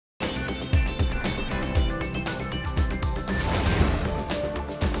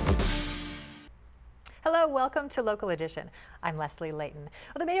Hello, welcome to Local Edition. I'm Leslie Leyton.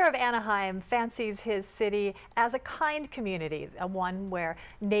 Well, the mayor of Anaheim fancies his city as a kind community, one where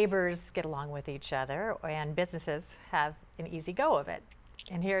neighbors get along with each other and businesses have an easy go of it.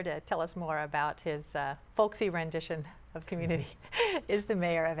 And here to tell us more about his folksy rendition of community is the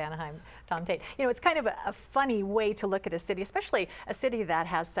mayor of Anaheim, Tom Tait. You know, it's kind of a funny way to look at a city, especially a city that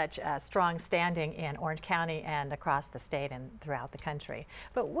has such a strong standing in Orange County and across the state and throughout the country.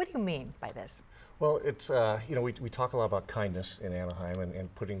 But what do you mean by this? Well, it's, you know, we talk a lot about kindness in Anaheim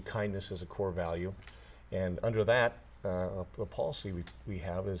and putting kindness as a core value. And under that, the policy we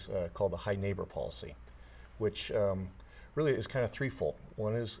have is called the High Neighbor Policy, which really is kind of threefold.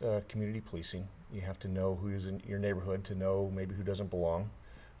 One is community policing. You have to know who's in your neighborhood to know maybe who doesn't belong.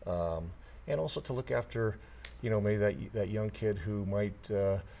 And also to look after, you know, maybe that young kid who might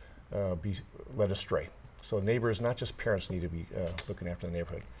be led astray. So neighbors, not just parents, need to be looking after the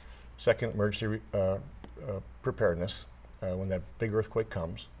neighborhood. Second, emergency preparedness. When that big earthquake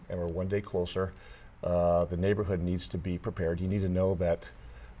comes and we're one day closer, the neighborhood needs to be prepared. You need to know that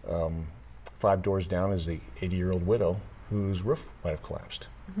 5 doors down is the 80-year-old widow whose roof might have collapsed.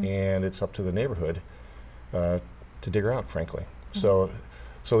 Mm-hmm. And it's up to the neighborhood to dig her out, frankly. Mm-hmm.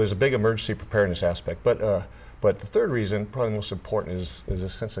 So there's a big emergency preparedness aspect. But the third reason, probably the most important, is a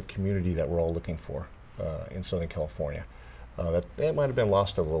sense of community that we're all looking for in Southern California. That might have been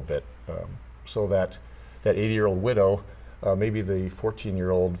lost a little bit. So that 80-year-old widow, maybe the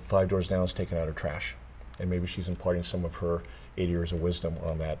 14-year-old 5 doors down is taking out her trash. And maybe she's imparting some of her 80 years of wisdom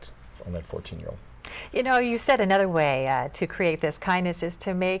on that 14-year-old. You know, you said another way to create this kindness is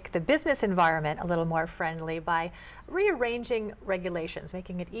to make the business environment a little more friendly by rearranging regulations,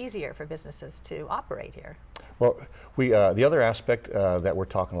 making it easier for businesses to operate here. Well, the other aspect that we're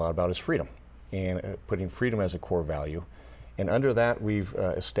talking a lot about is freedom, and putting freedom as a core value. And under that, we've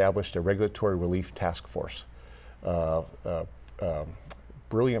established a regulatory relief task force.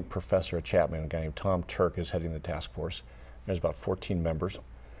 Brilliant professor at Chapman, a guy named Tom Tait, is heading the task force. There's about 14 members.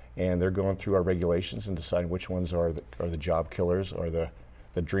 And they're going through our regulations and deciding which ones are the job killers or the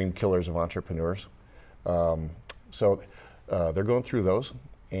dream killers of entrepreneurs. So they're going through those.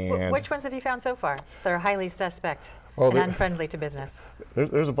 And which ones have you found so far that are highly suspect and unfriendly to business?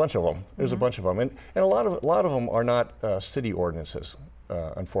 There's a bunch of them. There's a bunch of them, and a lot of them are not city ordinances,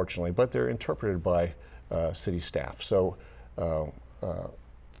 unfortunately, but they're interpreted by city staff. So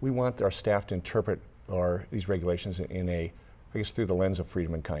we want our staff to interpret these regulations I guess through the lens of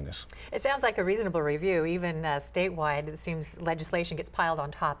freedom and kindness. It sounds like a reasonable review. Even statewide, it seems legislation gets piled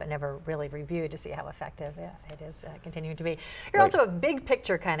on top and never really reviewed to see how effective it is continuing to be. You're also a big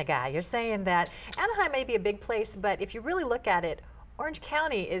picture kind of guy. You're saying that Anaheim may be a big place, but if you really look at it, Orange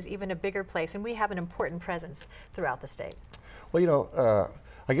County is even a bigger place, and we have an important presence throughout the state. Well, you know,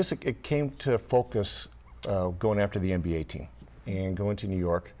 I guess it came to focus going after the NBA team and going to New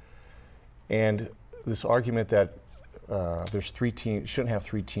York, and this argument that there's 3 teams, shouldn't have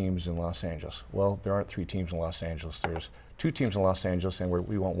 3 teams in Los Angeles. Well, there aren't 3 teams in Los Angeles. There's 2 teams in Los Angeles, and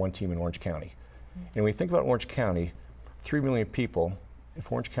we want 1 team in Orange County. Mm-hmm. And when we think about Orange County, 3 million people,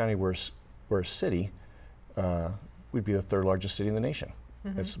 if Orange County were a city, we'd be the 3rd largest city in the nation.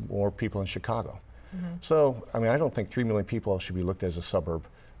 Mm-hmm. It's more people in Chicago. Mm-hmm. So, I mean, I don't think 3 million people should be looked as a suburb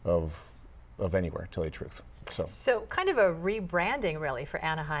of anywhere, to tell you the truth. So kind of a rebranding really for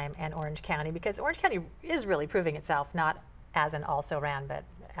Anaheim and Orange County, because Orange County is really proving itself not as an also-ran, but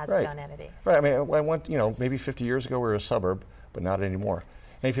as its own entity. Right. I mean, you know, maybe 50 years ago we were a suburb, but not anymore.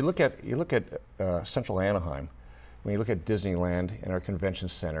 And if you look at central Anaheim, when you look at Disneyland and our convention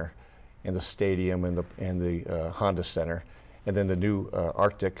center, and the stadium and the Honda Center, and then the new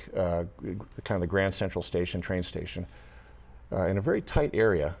Arctic, kind of the Grand Central Station, train station. In a very tight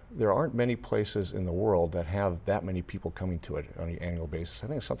area, there aren't many places in the world that have that many people coming to it on an annual basis. I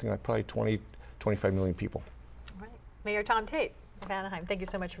think it's something like probably 25 million people. All right. Mayor Tom Tait of Anaheim, thank you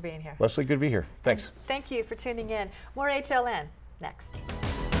so much for being here. Leslie, good to be here. Thanks. And thank you for tuning in. More HLN next.